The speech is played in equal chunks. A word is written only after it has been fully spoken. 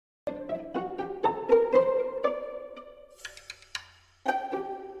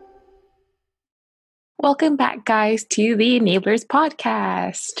Welcome back, guys, to the Enablers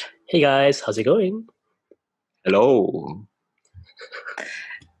podcast. Hey guys, how's it going? Hello.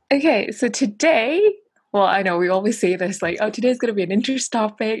 Okay, so today, well, I know we always say this, like, today's going to be an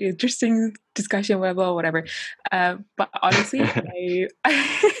interesting discussion, blah, whatever. But honestly,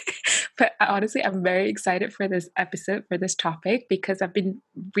 I'm very excited for this episode, for this topic, because I've been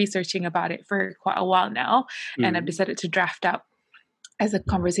researching about it for quite a while now, and I've decided to draft up as a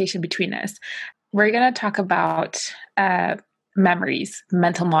conversation between us. We're going to talk about memories,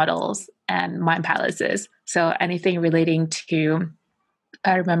 mental models, and mind palaces. So anything relating to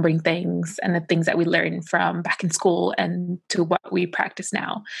remembering things and the things that we learned from back in school and to what we practice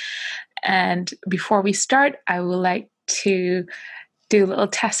now. And before we start, I would like to do a little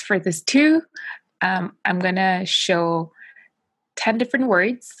test for this too. I'm going to show 10 different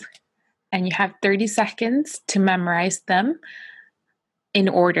words, and you have 30 seconds to memorize them in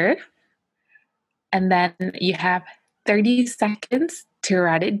order. And then you have 30 seconds to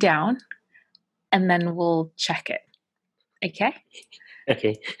write it down, and then we'll check it. Okay?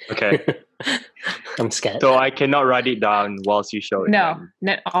 Okay. I'm scared. So I cannot write it down whilst you show it. No,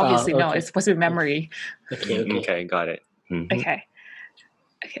 obviously, okay. no. It's supposed to be memory. Okay, got it. Mm-hmm. Okay,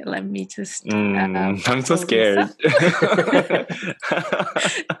 let me just... I'm so scared.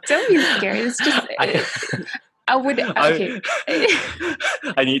 Don't be scared. It's just... I would... Okay.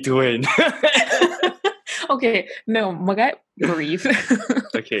 I need to win. Okay, no, Magat, breathe.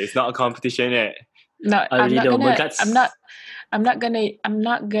 Okay, it's not a competition yet. No, I'm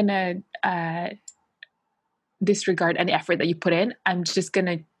not gonna disregard any effort that you put in. I'm just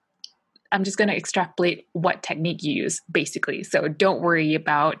gonna extrapolate what technique you use, basically. So don't worry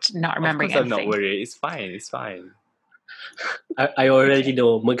about not remembering anything. I'm not worried. It's fine. I already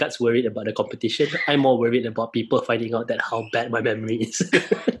know Magat's worried about the competition. I'm more worried about people finding out that how bad my memory is.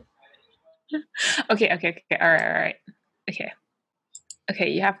 Okay. All right. Okay,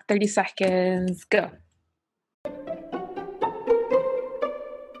 you have 30 seconds. Go.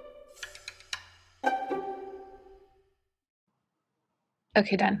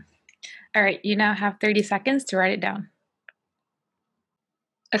 Okay, done. All right, you now have 30 seconds to write it down.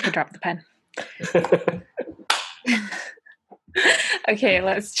 Okay, drop the pen. Okay,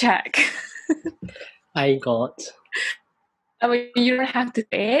 let's check. I got... I mean, you don't have to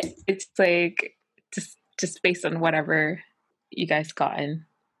say it. It's like just based on whatever you guys gotten.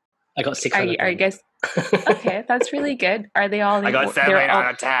 I got 6 out of 10. Are you guys... Okay, that's really good. Are they all... I got 7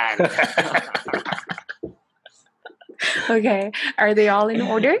 out of 10. Okay, are they all in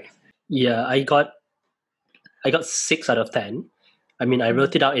order? Yeah, I got 6 out of 10. I mean, I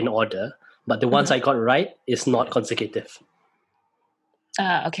wrote it out in order, but the ones I got right is not consecutive.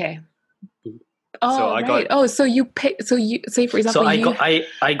 Okay. Oh, so I right. got... so you pick. So you say, for example,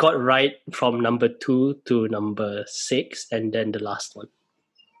 I got right from number 2 to number 6, and then the last one.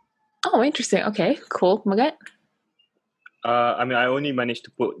 Oh, interesting. Okay, cool. Magat? I mean, I only managed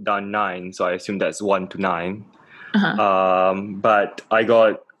to put down 9, so I assume that's 1 to 9. Uh-huh. But I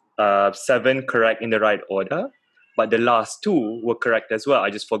got 7 correct in the right order, but the last 2 were correct as well. I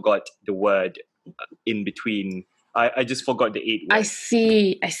just forgot the word in between. I just forgot the 8 words. I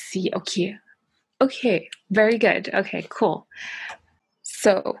see. Okay, very good. Okay, cool.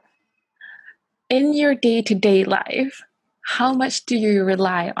 So, in your day-to-day life, how much do you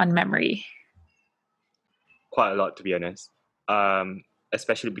rely on memory? Quite a lot, to be honest.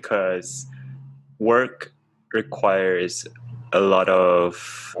 Especially because work requires a lot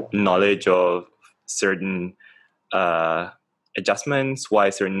of knowledge of certain adjustments, why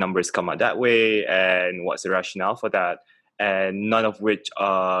certain numbers come out that way, and what's the rationale for that, and none of which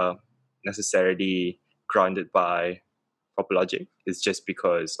are necessarily grounded by proper logic. It's just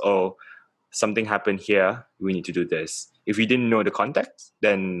because, something happened here, we need to do this. If you didn't know the context,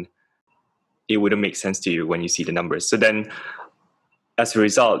 then it wouldn't make sense to you when you see the numbers. So then, as a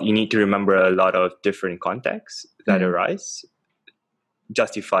result, you need to remember a lot of different contexts that arise,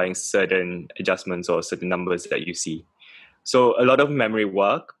 justifying certain adjustments or certain numbers that you see. So a lot of memory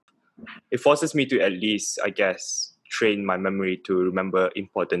work, it forces me to at least, I guess, train my memory to remember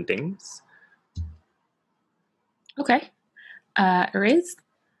important things. Okay. Riz?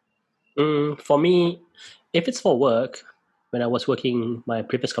 For me, if it's for work, when I was working my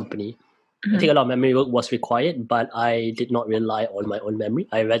previous company, I think a lot of memory work was required, but I did not rely on my own memory.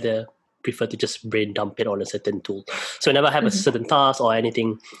 I rather prefer to just brain dump it on a certain tool. So whenever I have a certain task or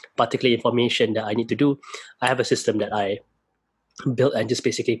anything, particular information that I need to do, I have a system that I built and just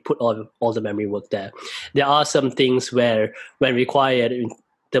basically put all the memory work there. There are some things where, when required in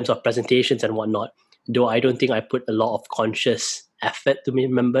terms of presentations and whatnot, though I don't think I put a lot of conscious effort to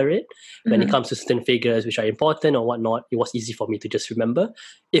remember it. When it comes to certain figures which are important or whatnot, it was easy for me to just remember.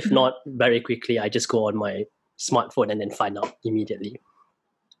 If not, very quickly, I just go on my smartphone and then find out immediately.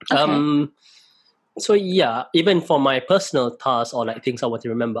 Okay. So yeah, even for my personal tasks or like things I want to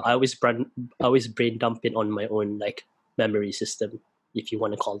remember, I always brain dump it on my own like memory system, if you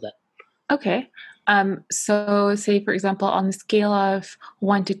want to call that. Okay. So say for example, on the scale of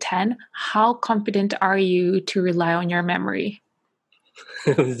 1 to 10, how confident are you to rely on your memory?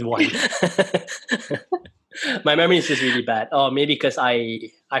 One. My memory is just really bad. Or maybe because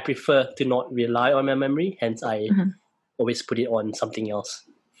I prefer to not rely on my memory, hence I always put it on something else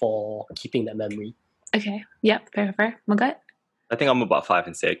for keeping that memory. Okay. Yep. Fair. Magat? I think I'm about 5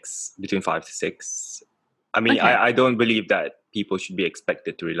 and 6, between 5 to 6. I mean, Okay. I don't believe that people should be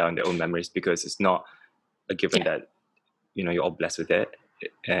expected to rely on their own memories, because it's not a given that, you're all blessed with it.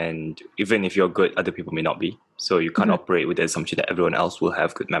 And even if you're good, other people may not be. So you can't operate with the assumption that everyone else will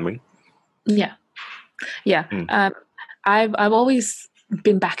have good memory. Yeah. I've always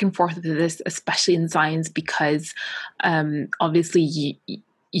been back and forth with this, especially in science, because obviously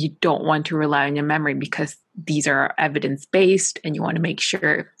you don't want to rely on your memory because these are evidence-based, and you want to make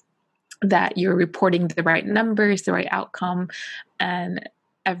sure that you're reporting the right numbers, the right outcome, and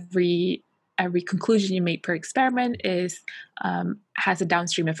every conclusion you make per experiment is has a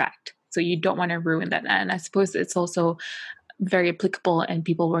downstream effect. So you don't want to ruin that. And I suppose it's also very applicable in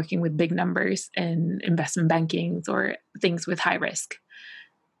people working with big numbers in investment bankings or things with high risk.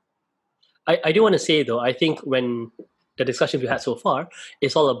 I do want to say though, I think when the discussion we had so far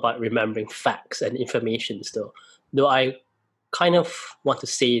is all about remembering facts and information still. Though I kind of want to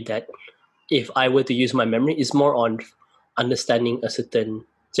say that if I were to use my memory, it's more on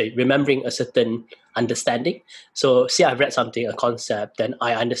remembering a certain understanding. So say I've read something, a concept, then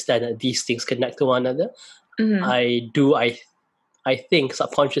I understand that these things connect to one another. I think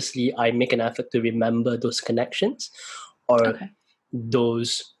subconsciously I make an effort to remember those connections or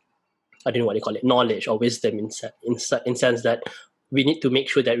those, I don't know what they call it, knowledge or wisdom in sense that we need to make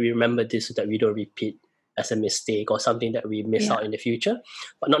sure that we remember this so that we don't repeat as a mistake or something that we miss out in the future,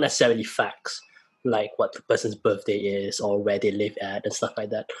 but not necessarily facts like what the person's birthday is or where they live at and stuff like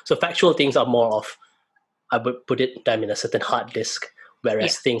that. So factual things are more of, I would put them in a certain hard disk,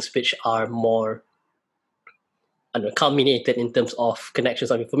 whereas things which are more culminated in terms of connections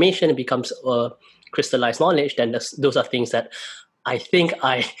of information, it becomes crystallized knowledge, then those are things that I think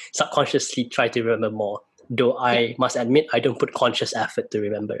I subconsciously try to remember more, though I must admit I don't put conscious effort to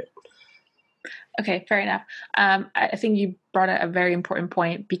remember it. Okay, fair enough. I think you brought up a very important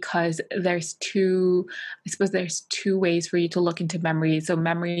point, because there's two ways for you to look into memory. So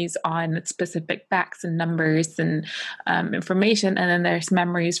memories on specific facts and numbers and information, and then there's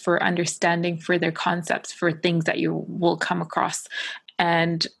memories for understanding further concepts, for things that you will come across.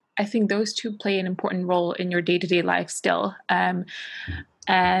 And I think those two play an important role in your day-to-day life still. And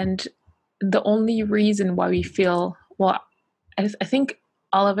the only reason why we feel, I think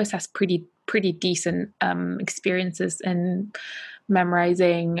all of us has pretty decent experiences in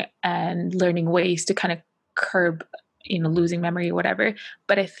memorizing and learning ways to kind of curb, losing memory or whatever.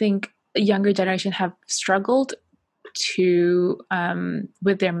 But I think the younger generation have struggled to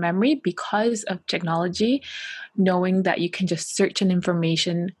with their memory because of technology, knowing that you can just search an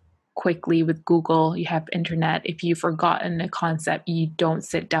information quickly with Google. You have internet. If you've forgotten a concept, you don't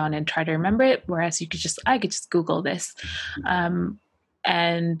sit down and try to remember it, whereas I could just Google this.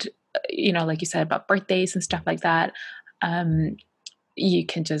 And like you said about birthdays and stuff like that, you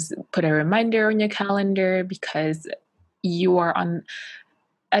can just put a reminder on your calendar, because you are on,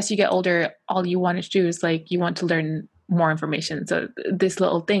 as you get older, all you want to do is you want to learn more information. So these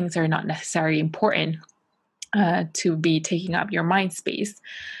little things are not necessarily important to be taking up your mind space.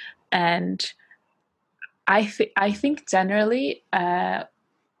 And I think generally,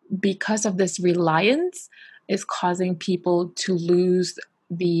 because of this reliance, is causing people to lose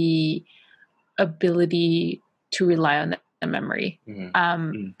the ability to rely on the memory.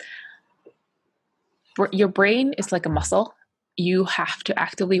 Your brain is like a muscle. You have to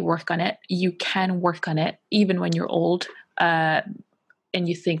actively work on it. You can work on it even when you're old, and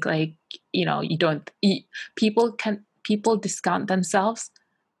you think you don't. People discount themselves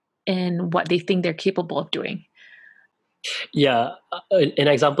in what they think they're capable of doing. Yeah, an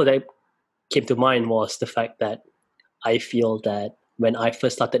example that came to mind was the fact that I feel that when I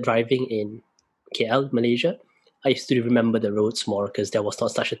first started driving in KL, Malaysia, I used to remember the roads more because there was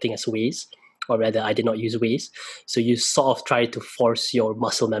not such a thing as Waze, or rather I did not use Waze. So you sort of try to force your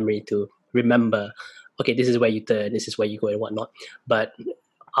muscle memory to remember, okay, this is where you turn, this is where you go and whatnot. But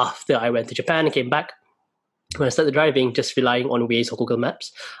after I went to Japan and came back, when I started driving, just relying on Waze or Google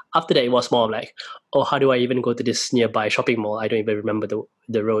Maps. After that, it was more like, oh, how do I even go to this nearby shopping mall? I don't even remember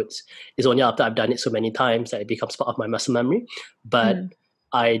the roads. It's only after I've done it so many times that it becomes part of my muscle memory. But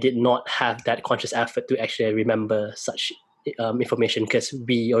I did not have that conscious effort to actually remember such information, because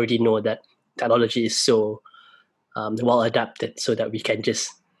we already know that technology is so well adapted so that we can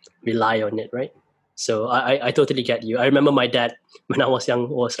just rely on it, right? So I totally get you. I remember my dad, when I was young,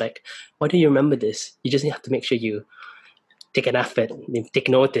 was like, why do you remember this? You just have to make sure you take an effort, take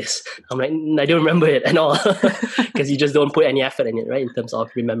notice. I'm like, I don't remember it at all, because you just don't put any effort in it, right? In terms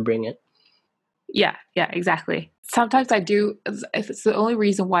of remembering it. Yeah, exactly. Sometimes I do. It's the only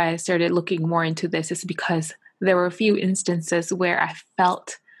reason why I started looking more into this is because there were a few instances where I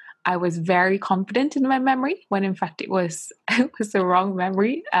felt I was very confident in my memory when in fact it was the wrong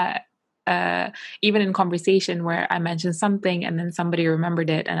memory. Even in conversation where I mentioned something and then somebody remembered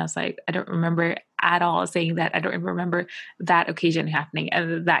it, and I was like, I don't remember at all saying that. I don't even remember that occasion happening,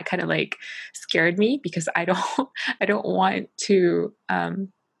 and that kind of like scared me because I don't want to.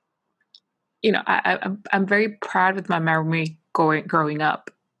 I'm very proud with my memory growing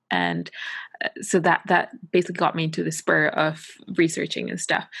up, and so that basically got me into the spur of researching and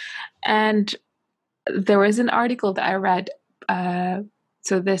stuff. And there was an article that I read.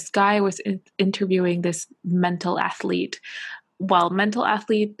 So this guy was interviewing this mental athlete. While mental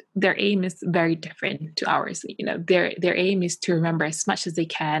athlete, their aim is very different to ours. Their aim is to remember as much as they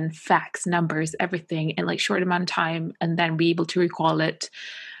can, facts, numbers, everything in like short amount of time, and then be able to recall it,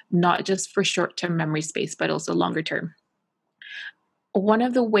 not just for short-term memory space, but also longer term. One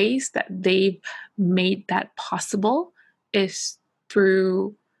of the ways that they've made that possible is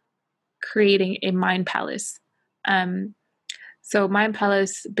through creating a mind palace. So mind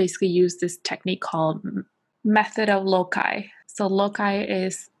palace basically use this technique called method of loci. So loci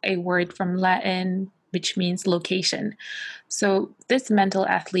is a word from Latin, which means location. So this mental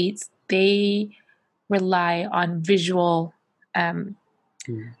athletes, they rely on visual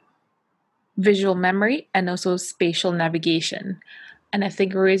memory and also spatial navigation. And I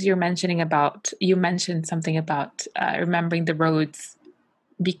think, Ruiz, you mentioned something about remembering the roads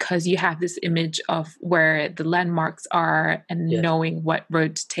because you have this image of where the landmarks are and knowing what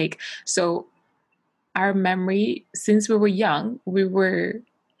road to take. So our memory, since we were young, we were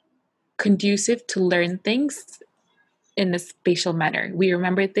conducive to learn things in a spatial manner. We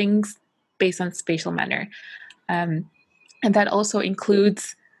remember things based on spatial manner. And that also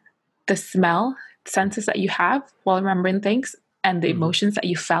includes the smell, senses that you have while remembering things, and the emotions that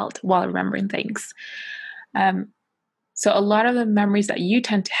you felt while remembering things. So a lot of the memories that you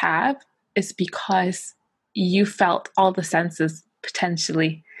tend to have is because you felt all the senses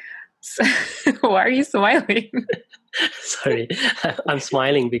potentially. So, why are you smiling? Sorry, I'm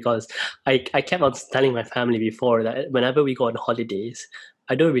smiling because I kept on telling my family before that whenever we go on holidays,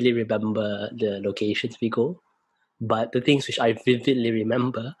 I don't really remember the locations we go. But the things which I vividly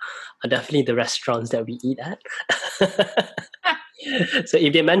remember are definitely the restaurants that we eat at. So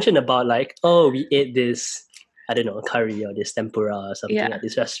if they mention about like, oh, we ate this, I don't know, curry or this tempura or something at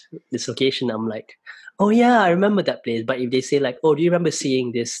this location, I'm like, oh yeah, I remember that place. But if they say like, oh, do you remember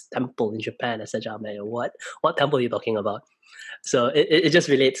seeing this temple in Japan? I said, I'm like, what temple are you talking about? So it just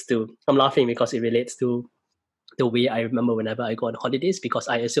relates to, I'm laughing because it relates to the way I remember whenever I go on holidays, because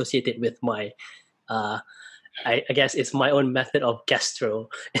I associate it with my I guess it's my own method of gastro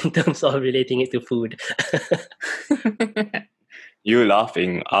in terms of relating it to food. You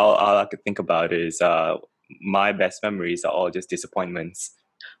laughing. All I could think about is my best memories are all just disappointments.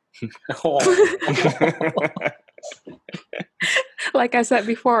 Like I said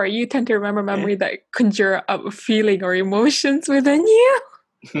before, you tend to remember memory that conjure up a feeling or emotions within you.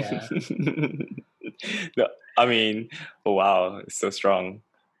 Yeah. No, I mean, oh, wow, it's so strong.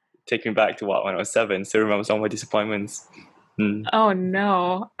 Taking back to when I was 7, still remember some of my disappointments. Oh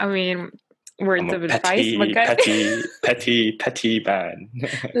no! I mean, words of advice, petty man.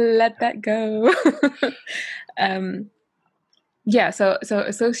 Let that go. So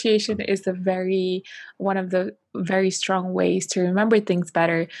association is one of the very strong ways to remember things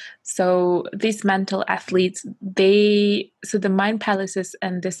better. So these mental athletes, the mind palaces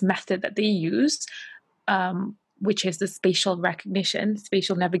and this method that they use, which is the spatial recognition,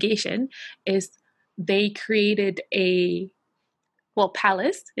 spatial navigation, is they created a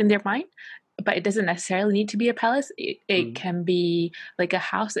palace in their mind, but it doesn't necessarily need to be a palace. It can be like a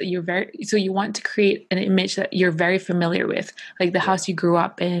house that you want to create an image that you're very familiar with, like the house you grew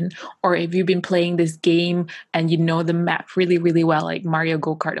up in, or if you've been playing this game and you know the map really, really well, like Mario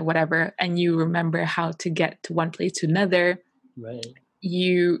Go-Kart or whatever, and you remember how to get to one place to another. Right.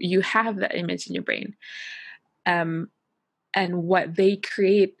 you have that image in your brain. And what they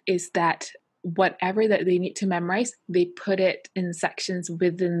create is that whatever that they need to memorize, they put it in sections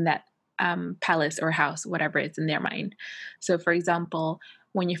within that palace or house, whatever it's in their mind. So for example,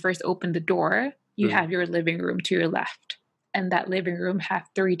 when you first open the door, you have your living room to your left, and that living room have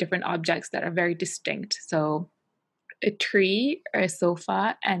 3 different objects that are very distinct. So a tree, a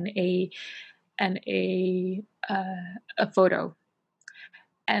sofa, and a photo.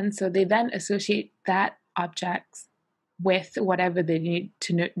 And so they then associate that objects with whatever they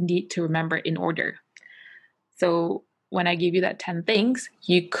need to remember in order. So when I give you that 10 things,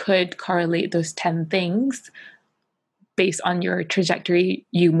 you could correlate those 10 things based on your trajectory,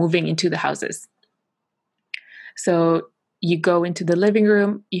 you moving into the houses. So you go into the living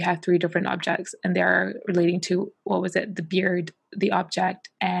room, you have 3 different objects, and they're relating to, what was it? The beard, the object,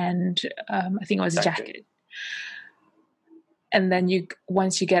 and I think it was a jacket. And then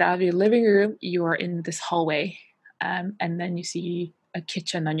once you get out of your living room, you're in this hallway, and then you see a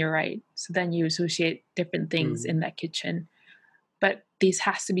kitchen on your right. So then you associate different things in that kitchen. But these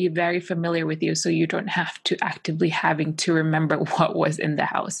has to be very familiar with you, so you don't have to actively having to remember what was in the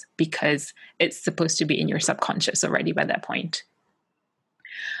house, because it's supposed to be in your subconscious already by that point.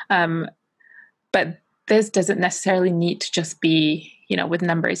 But this doesn't necessarily need to just be, with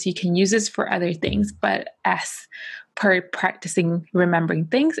numbers. You can use this for other things, but as per practicing remembering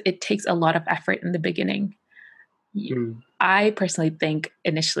things, it takes a lot of effort in the beginning. I personally think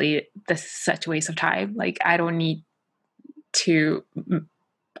initially this is such a waste of time. Like, I don't need to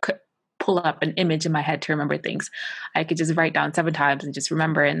pull up an image in my head to remember things. I could just write down 7 times and just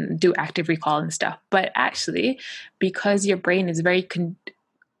remember and do active recall and stuff. But actually, because your brain is very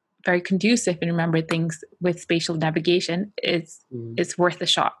conducive in remember things with spatial navigation, it's worth a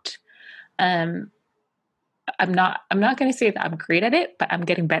shot. I'm not going to say that I'm great at it, but I'm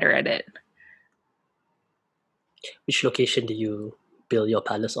getting better at it. Which location do you build your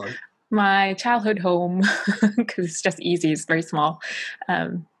palace on? My childhood home, because it's just easy. It's very small.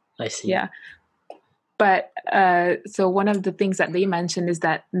 I see. Yeah. But so one of the things that they mentioned is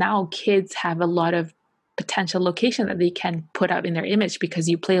that now kids have a lot of potential location that they can put out in their image, because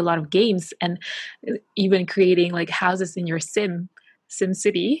you play a lot of games, and even creating like houses in your sim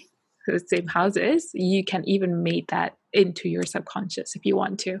city, the same houses, you can even make that into your subconscious if you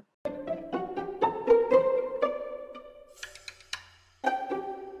want to.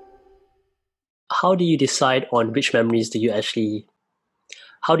 How do you decide on which memories do you allocate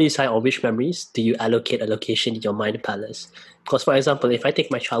a location in your mind palace? Because, for example, if I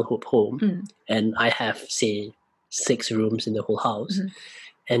take my childhood home and I have, say, 6 rooms in the whole house,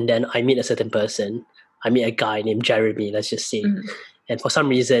 and then I meet a certain person, I meet a guy named Jeremy, let's just say, and for some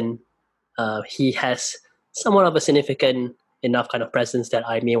reason, he has somewhat of a significant enough kind of presence that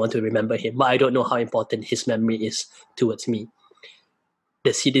I may want to remember him, but I don't know how important his memory is towards me.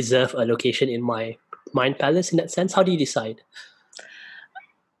 Does he deserve a location in my mind palace in that sense? How do you decide?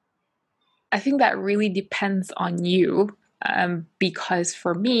 I think that really depends on you, because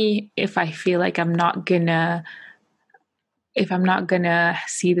for me, if I feel like I'm not gonna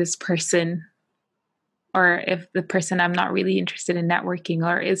see this person, or if the person I'm not really interested in networking,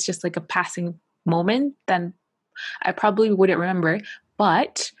 or it's just like a passing moment, then I probably wouldn't remember.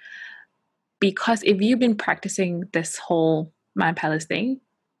 But because if you've been practicing this whole mind palace thing,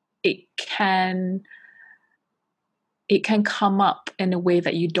 it can come up in a way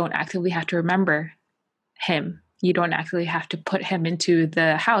that you don't actively have to remember him. You don't actually have to put him into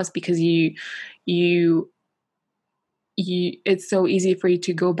the house, because it's so easy for you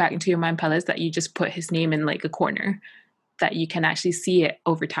to go back into your mind palace that you just put his name in like a corner that you can actually see it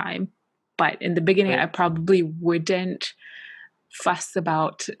over time. But in the beginning, I probably wouldn't fuss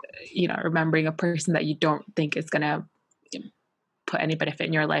about, remembering a person that you don't think is going to put any benefit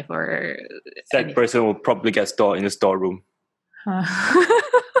in your life, or that person will probably get stored in the storeroom.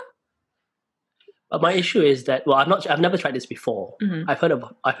 But my issue is that, I've never tried this before. I've heard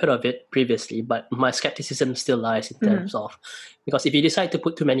of it previously, but my skepticism still lies in terms of, because if you decide to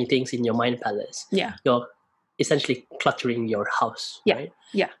put too many things in your mind palace, you're essentially cluttering your house, right?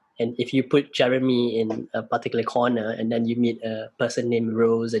 Yeah. And if you put Jeremy in a particular corner, and then you meet a person named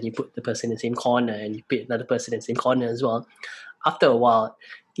Rose, and you put the person in the same corner, and you put another person in the same corner as well, after a while,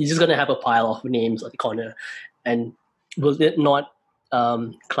 you're just going to have a pile of names on the corner. And will it not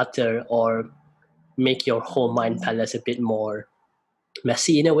clutter or make your whole mind palace a bit more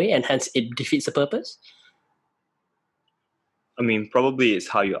messy in a way, and hence it defeats the purpose? I mean, probably it's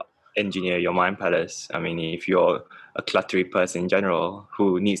how you engineer your mind palace. I mean, if you're a cluttery person in general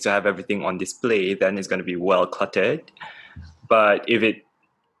who needs to have everything on display, then it's going to be well cluttered. But if it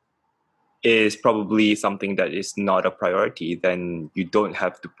is probably something that is not a priority, then you don't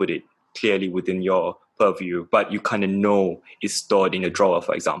have to put it clearly within your purview, but you kind of know it's stored in a drawer,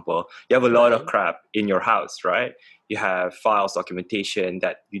 for example. You have a lot of crap in your house, right? You have files, documentation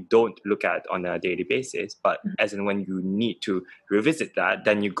that you don't look at on a daily basis, but as and when you need to revisit that,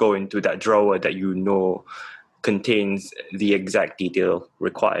 then you go into that drawer that you know contains the exact detail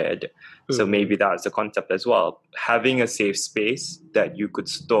required. So maybe that's a concept as well. Having a safe space that you could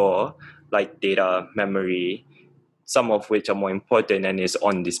store like data, memory, some of which are more important and is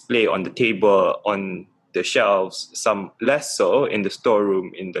on display on the table, on the shelves, some less so in the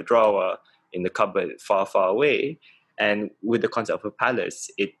storeroom, in the drawer, in the cupboard, far, far away. And with the concept of a palace,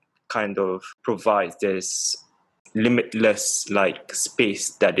 it kind of provides this limitless like space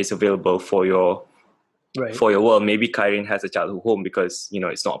that is available for your world. Maybe Kyrene has a childhood home because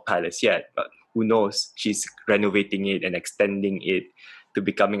it's not a palace yet, but who knows? She's renovating it and extending it to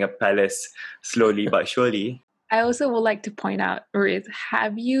becoming a palace slowly but surely. I also would like to point out, Ruth,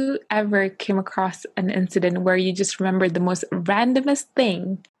 have you ever came across an incident where you just remembered the most randomest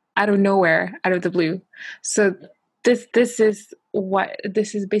thing out of nowhere, out of the blue? So this is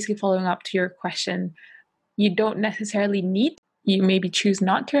basically following up to your question. You don't necessarily need, you maybe choose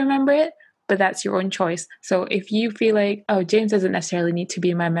not to remember it, but that's your own choice. So if you feel like, oh, James doesn't necessarily need to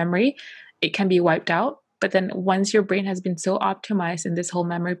be in my memory, it can be wiped out. But then once your brain has been so optimized in this whole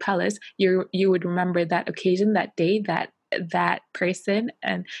memory palace, you would remember that occasion, that day, that person,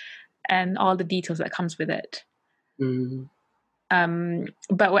 and all the details that comes with it.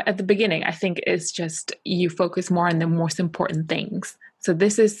 But at the beginning, I think it's just you focus more on the most important things. So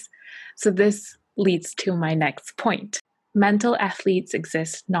this leads to my next point. Mental athletes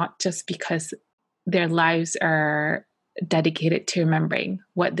exist not just because their lives are dedicated to remembering.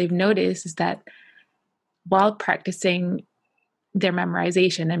 What they've noticed is that while practicing their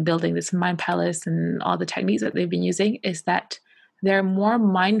memorization and building this mind palace and all the techniques that they've been using, is that they're more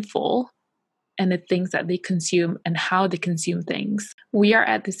mindful in the things that they consume and how they consume things. We are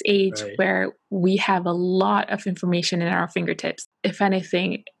at this age where we have a lot of information in our fingertips. If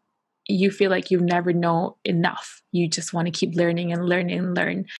anything, you feel like you never know enough. You just want to keep learning and learning and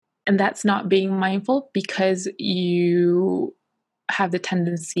learn. And that's not being mindful, because you have the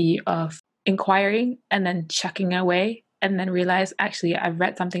tendency of inquiring and then chucking away and then realize, actually, I've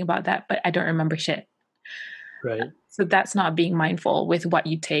read something about that, but I don't remember shit. Right. So that's not being mindful with what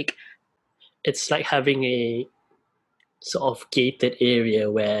you take. It's like having a sort of gated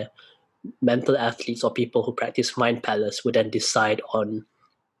area where mental athletes or people who practice mind palace would then decide on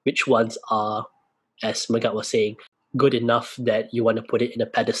which ones are, as Magat was saying, good enough that you want to put it in a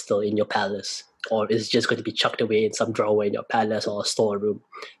pedestal in your palace, or is just going to be chucked away in some drawer in your palace or a storeroom.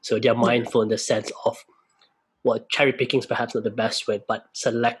 So they're mindful in the sense of, well, cherry picking is perhaps not the best word, but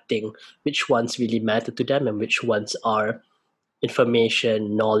selecting which ones really matter to them and which ones are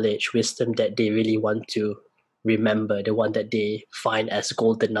information, knowledge, wisdom that they really want to remember, the one that they find as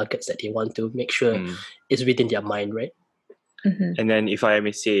golden nuggets that they want to make sure is within their mind, right? And then if I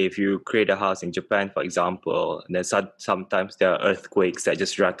may say, if you create a house in Japan, for example, then sometimes there are earthquakes that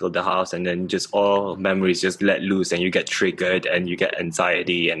just rattle the house, and then just all memories just let loose and you get triggered and you get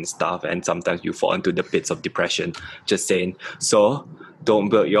anxiety and stuff, and sometimes you fall into the pits of depression. Just saying. So don't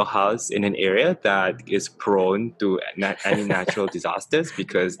build your house in an area that is prone to any natural disasters,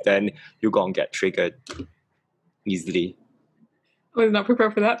 because then you're going to get triggered easily. I was not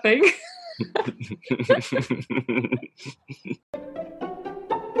prepared for that thing.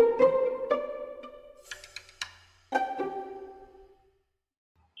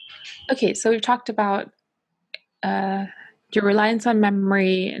 Okay, so we've talked about your reliance on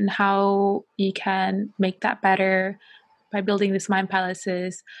memory and how you can make that better by building these mind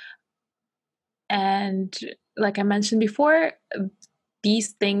palaces. And like I mentioned before,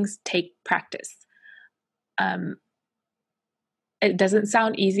 these things take practice. It doesn't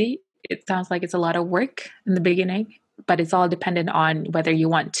sound easy. It sounds like it's a lot of work in the beginning, but it's all dependent on whether you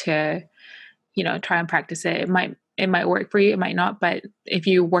want to, try and practice it. It might work for you, it might not, but if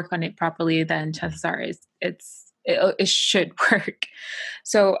you work on it properly, then chances are it should work.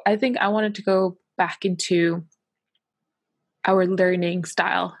 So I think I wanted to go back into our learning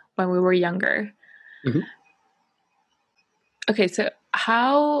style when we were younger. Okay, so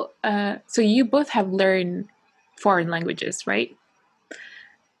so you both have learned foreign languages, right?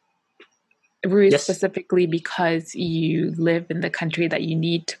 Ruth, Yes. specifically because you live in the country that you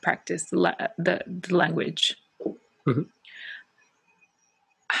need to practice the language.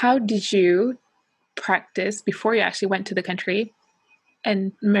 How did you practice before you actually went to the country?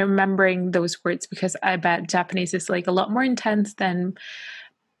 and remembering those words, because I bet Japanese is like a lot more intense than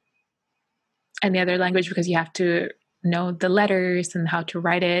any other language, because you have to know the letters and how to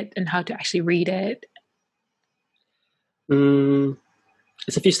write it and how to actually read it.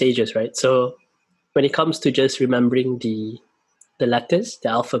 It's a few stages, right? So when it comes to just remembering the letters, the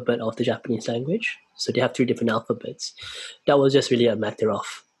alphabet of the Japanese language, so they have 3 different alphabets, that was just really a matter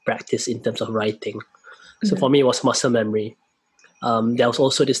of practice in terms of writing. So for me, it was muscle memory. There was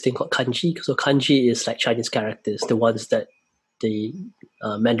also this thing called kanji. So kanji is like Chinese characters, the ones that the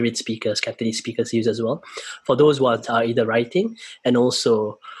Mandarin speakers, Cantonese speakers use as well. For those ones are either writing, and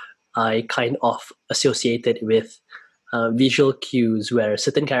also I kind of associated with visual cues where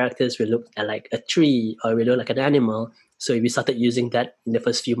certain characters will look at like a tree or will look like an animal. So we started using that in the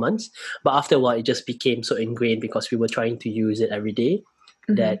first few months. But after a while, it just became so ingrained because we were trying to use it every day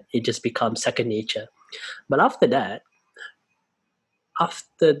that it just becomes second nature. But after that,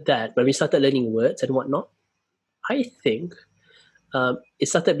 when we started learning words and whatnot, I think it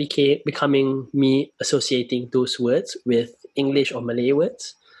started becoming me associating those words with English or Malay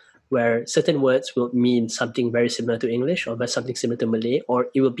words, where certain words will mean something very similar to English or something similar to Malay, or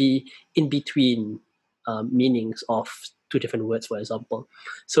it will be in between meanings of 2 different words, for example.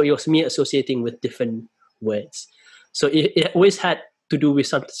 So it was me associating with different words. So it always had to do with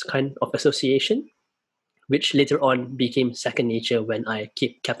some kind of association, which later on became second nature when I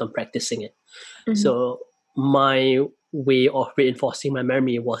kept on practicing it. So my way of reinforcing my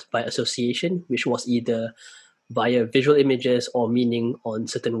memory was by association, which was either via visual images or meaning on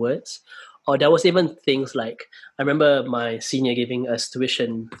certain words. Or there was even things like, I remember my senior giving us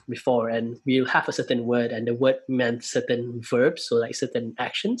tuition before, and we'll have a certain word, and the word meant certain verbs, so like certain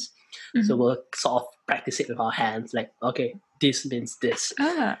actions. So we'll sort of practice it with our hands, like, okay, this means this.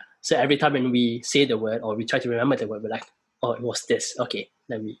 So every time when we say the word or we try to remember the word, we're like, oh, it was this. Okay,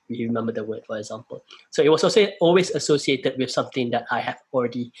 then we remember the word, for example. So it was also always associated with something that I have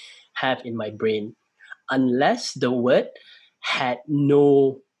already have in my brain, unless the word had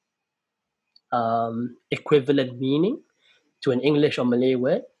no equivalent meaning to an English or Malay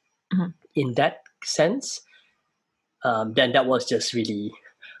word. In that sense, then that was just really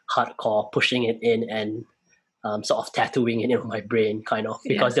hardcore, pushing it in and sort of tattooing it in my brain, kind of,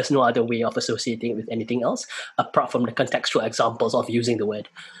 because there's no other way of associating it with anything else apart from the contextual examples of using the word.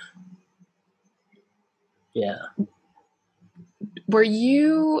 Yeah. Were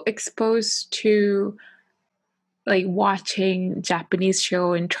you exposed to like watching Japanese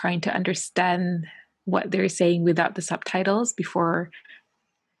show and trying to understand what they're saying without the subtitles before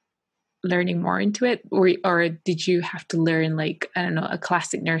learning more into it, or did you have to learn, like, I don't know, a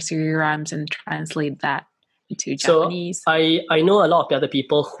classic nursery rhymes and translate that into Japanese? So I know a lot of the other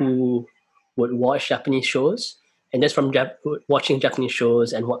people who would watch Japanese shows, and just from watching Japanese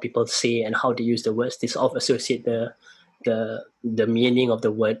shows and what people say and how they use the words, they sort of associate the meaning of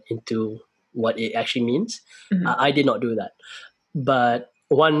the word into what it actually means. I did not do that, but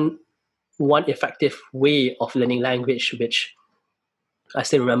one effective way of learning language, which I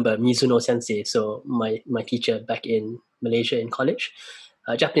still remember, Mizuno Sensei, so my teacher back in Malaysia in college,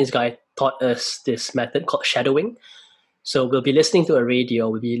 a Japanese guy taught us this method called shadowing. So we'll be listening to a radio,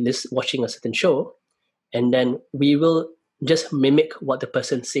 we'll be watching a certain show, and then we will just mimic what the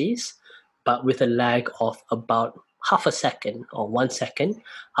person says, but with a lag of about half a second or 1 second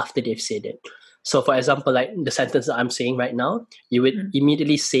after they've said it. So for example, like the sentence that I'm saying right now, you would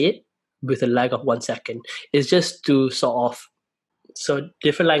immediately say it with a lag of 1 second. It's just to sort of, so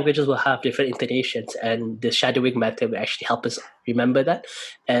different languages will have different intonations, and the shadowing method will actually help us remember that.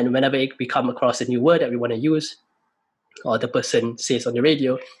 And whenever we come across a new word that we want to use, or the person says on the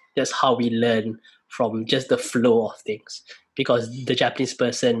radio, that's how we learn from just the flow of things. Because the Japanese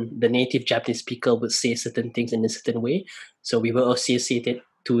person, the native Japanese speaker, would say certain things in a certain way, so we will associate it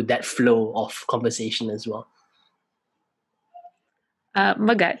to that flow of conversation as well.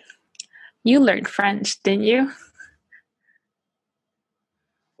 Magat, you learned French, didn't you?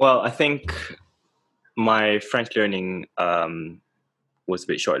 Well, I think my French learning was a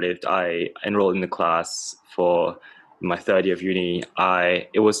bit short-lived. I enrolled in the class for my third year of uni.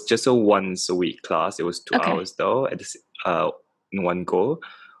 It was just a once a week class. It was 2 hours though, at this, in one go.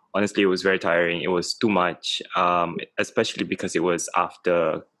 Honestly, it was very tiring. It was too much, especially because it was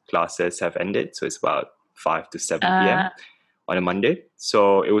after classes have ended. So it's about 5 to 7 p.m. on a Monday.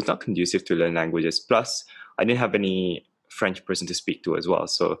 So it was not conducive to learn languages. Plus, I didn't have any French person to speak to as well.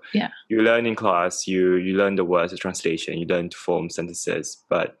 So you learn in class, you learn the words, the translation, you learn to form sentences.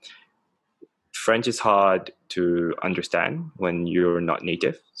 But French is hard to understand when you're not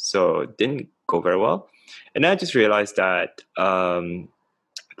native. So it didn't go very well. And then I just realized that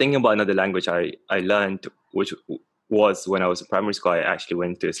thinking about another language I learned, which was when I was in primary school, I actually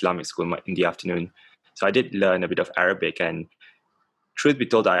went to Islamic school in the afternoon. So I did learn a bit of Arabic, and truth be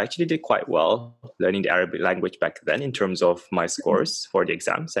told, I actually did quite well learning the Arabic language back then in terms of my scores for the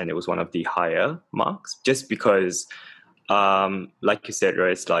exams, and it was one of the higher marks, just because, like you said,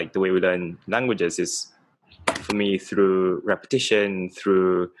 right, it's like the way we learn languages is, for me, through repetition,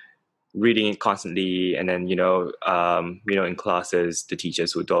 through reading it constantly, and then in classes the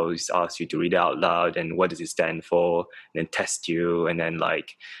teachers would always ask you to read it out loud and what does it stand for, and then test you, and then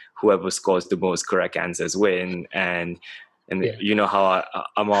like whoever scores the most correct answers win, and Yeah. you know how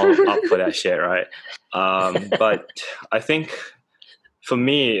I'm all up for that shit, right? But I think for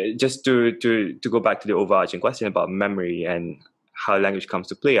me, just to go back to the overarching question about memory and how language comes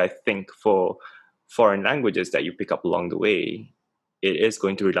to play, I think for foreign languages that you pick up along the way, it is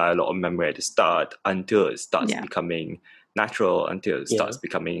going to rely a lot on memory at the start until it starts becoming natural, until it starts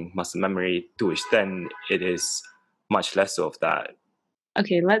becoming muscle memory, to which then it is much less of that.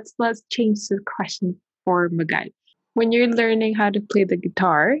 Okay, let's change the question for Magai. When you're learning how to play the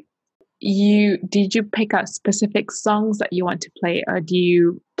guitar, did you pick out specific songs that you want to play, or do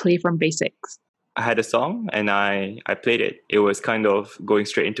you play from basics? I had a song and I played it. It was kind of going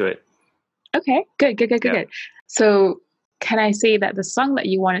straight into it. Okay, good. So can I say that the song that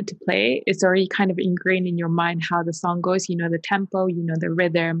you wanted to play is already kind of ingrained in your mind how the song goes? You know the tempo, you know the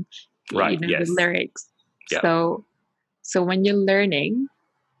rhythm, right? You know the lyrics. Yeah. So when you're learning,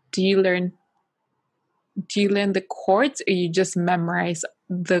 do you learn the chords, or you just memorize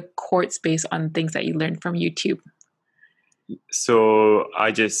the chords based on things that you learned from YouTube? So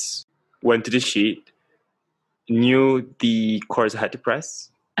I just went to the sheet, knew the chords I had to press,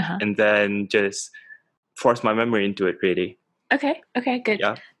 and then just forced my memory into it, really. Okay, good.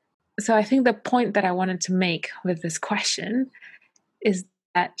 Yeah. So I think the point that I wanted to make with this question is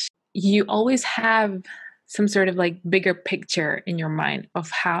that you always have some sort of like bigger picture in your mind of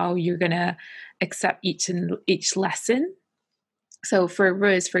how you're going to accept each lesson. So for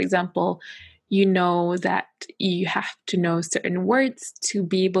Riz, for example, you know that you have to know certain words to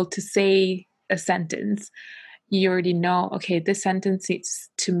be able to say a sentence. You already know, okay, this sentence needs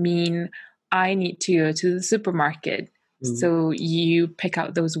to mean I need to go to the supermarket. So you pick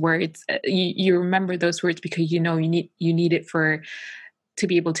out those words. You remember those words because you know you need it to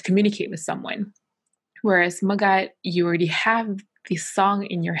be able to communicate with someone. Whereas Magat, you already have the song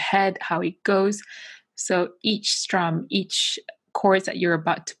in your head, how it goes. So each strum, each chords that you're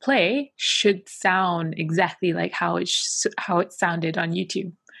about to play should sound exactly like how it sounded on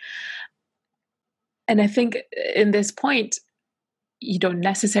YouTube. And I think in this point, you don't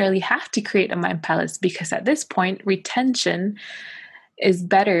necessarily have to create a mind palace, because at this point, retention is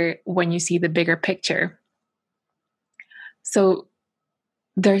better when you see the bigger picture. So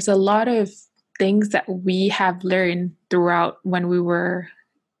there's a lot of things that we have learned throughout when we were,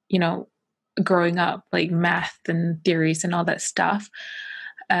 growing up, like math and theories and all that stuff.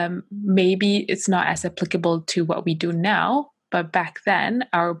 Maybe it's not as applicable to what we do now, but back then,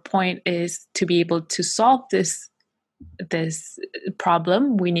 our point is to be able to solve this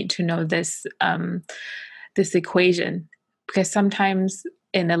problem. We need to know this equation, because sometimes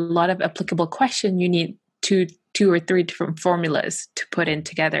in a lot of applicable question, you need two or three different formulas to put in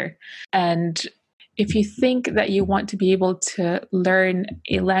together. And if you think that you want to be able to learn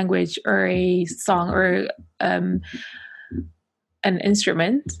a language or a song or an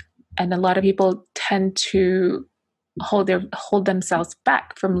instrument, and a lot of people tend to hold themselves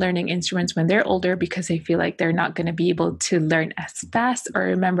back from learning instruments when they're older because they feel like they're not going to be able to learn as fast or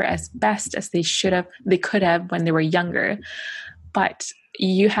remember as best as they could have when they were younger. But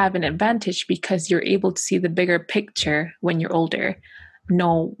you have an advantage because you're able to see the bigger picture when you're older,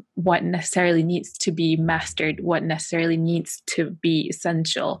 know what necessarily needs to be mastered, what necessarily needs to be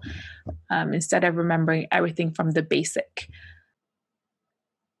essential, instead of remembering everything from the basic.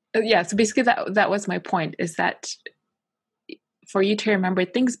 Yeah, so basically that was my point, is that for you to remember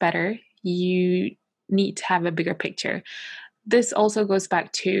things better, you need to have a bigger picture. This also goes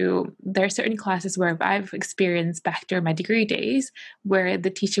back to, there are certain classes where I've experienced back during my degree days where the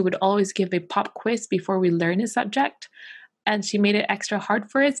teacher would always give a pop quiz before we learn a subject. And she made it extra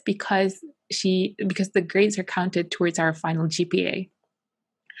hard for us because the grades are counted towards our final GPA.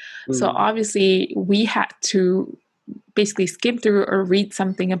 So obviously we had to basically skim through or read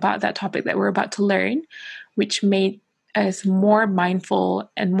something about that topic that we're about to learn, which made us more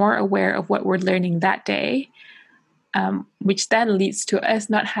mindful and more aware of what we're learning that day. which then leads to us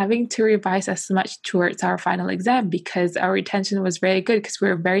not having to revise as much towards our final exam because our retention was very good because we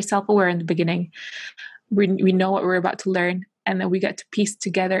were very self-aware in the beginning. We know what we're about to learn, and then we get to piece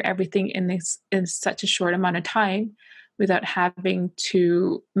together everything in such a short amount of time without having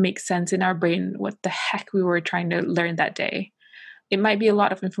to make sense in our brain what the heck we were trying to learn that day. It might be a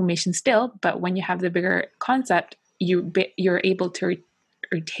lot of information still, but when you have the bigger concept, you're able to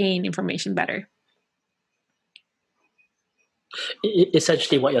retain information better.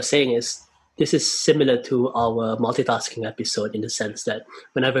 Essentially, what you're saying is this is similar to our multitasking episode in the sense that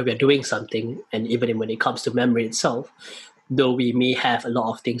whenever we're doing something, and even when it comes to memory itself, though we may have a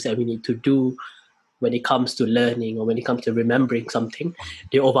lot of things that we need to do when it comes to learning or when it comes to remembering something,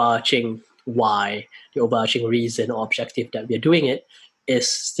 the overarching why, the overarching reason or objective that we're doing it is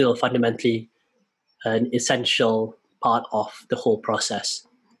still fundamentally an essential part of the whole process.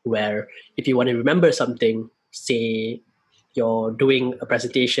 Where if you want to remember something, say you're doing a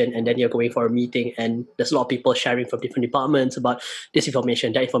presentation and then you're going for a meeting and there's a lot of people sharing from different departments about this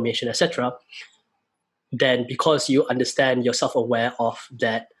information, that information, etc., then because you understand, you're self-aware of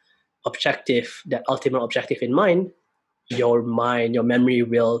that objective, that ultimate objective in mind, your memory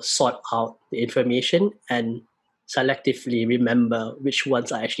will sort out the information and selectively remember which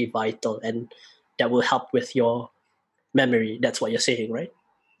ones are actually vital, and that will help with your memory. That's what you're saying, right?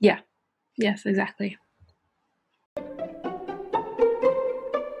 Yeah. Yes, exactly.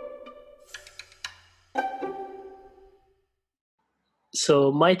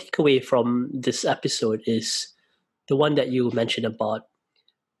 So my takeaway from this episode is the one that you mentioned about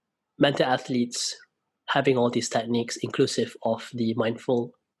mental athletes having all these techniques inclusive of the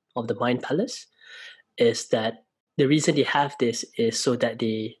mind palace, is that the reason they have this is so that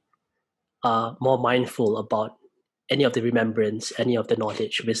they are more mindful about any of the remembrance, any of the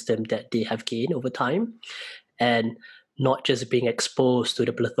knowledge, wisdom that they have gained over time, and not just being exposed to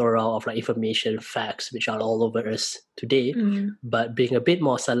the plethora of like information, facts, which are all over us today, but being a bit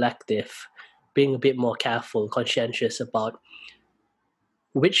more selective, being a bit more careful, conscientious about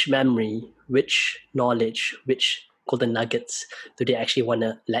which memory, which knowledge, which golden nuggets do they actually want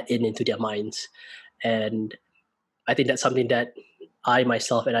to let into their minds. And I think that's something that I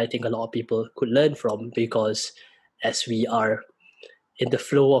myself and I think a lot of people could learn from, because as we are in the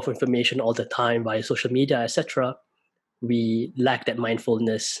flow of information all the time via social media, etc., we lack that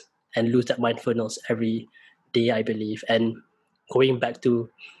mindfulness and lose that mindfulness every day, I believe. And going back to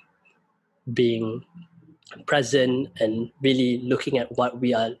being present and really looking at what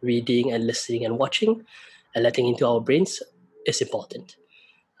we are reading and listening and watching and letting into our brains is important.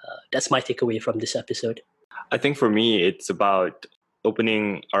 That's my takeaway from this episode. I think for me, it's about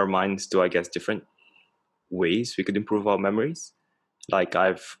opening our minds to, I guess, different ways we could improve our memories. Like,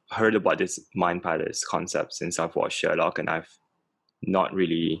 I've heard about this mind palace concept since I've watched Sherlock, and I've not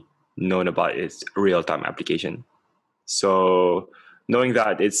really known about its real-time application. So knowing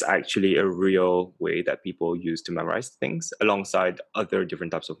that it's actually a real way that people use to memorize things alongside other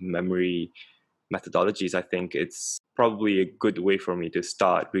different types of memory methodologies, I think it's probably a good way for me to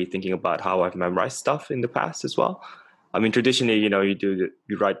start rethinking about how I've memorized stuff in the past as well. I mean, traditionally, you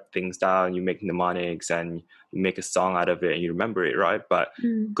write things down, you make mnemonics, and you make a song out of it, and you remember it, right? But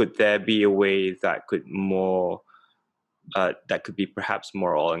could there be a way that could be perhaps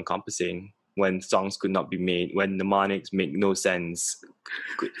more all-encompassing, when songs could not be made, when mnemonics make no sense?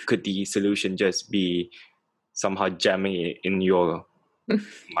 Could the solution just be somehow jamming it in your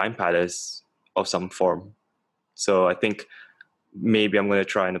mind palace of some form? So I think maybe I'm going to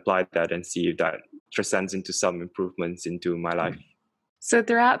try and apply that and see if that transcends into some improvements into my life. So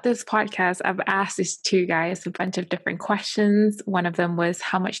throughout this podcast, I've asked these two guys a bunch of different questions. One of them was,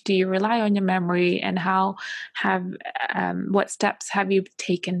 how much do you rely on your memory, and what steps have you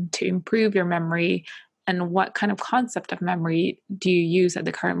taken to improve your memory, and what kind of concept of memory do you use at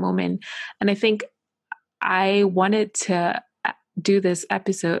the current moment? And I think I wanted to do this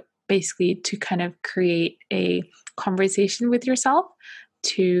episode basically to kind of create a conversation with yourself,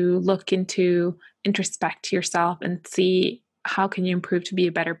 to look into, introspect yourself and see how can you improve to be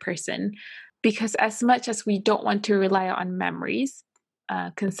a better person. Because as much as we don't want to rely on memories,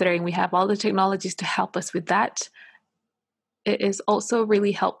 considering we have all the technologies to help us with that, it is also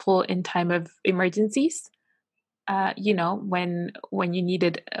really helpful in time of emergencies. When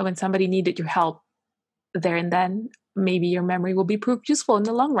somebody needed your help there and then, maybe your memory will be proved useful in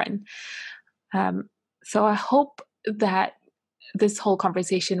the long run. So I hope that this whole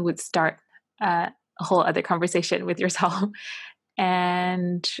conversation would start a whole other conversation with yourself.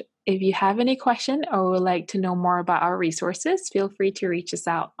 And If you have any question or would like to know more about our resources, feel free to reach us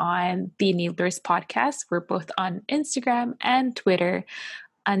out on the Enablers Podcast. We're both on Instagram and Twitter.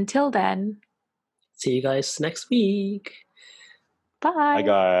 Until then, see you guys next week. bye. Bye,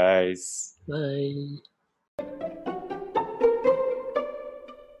 guys. Bye.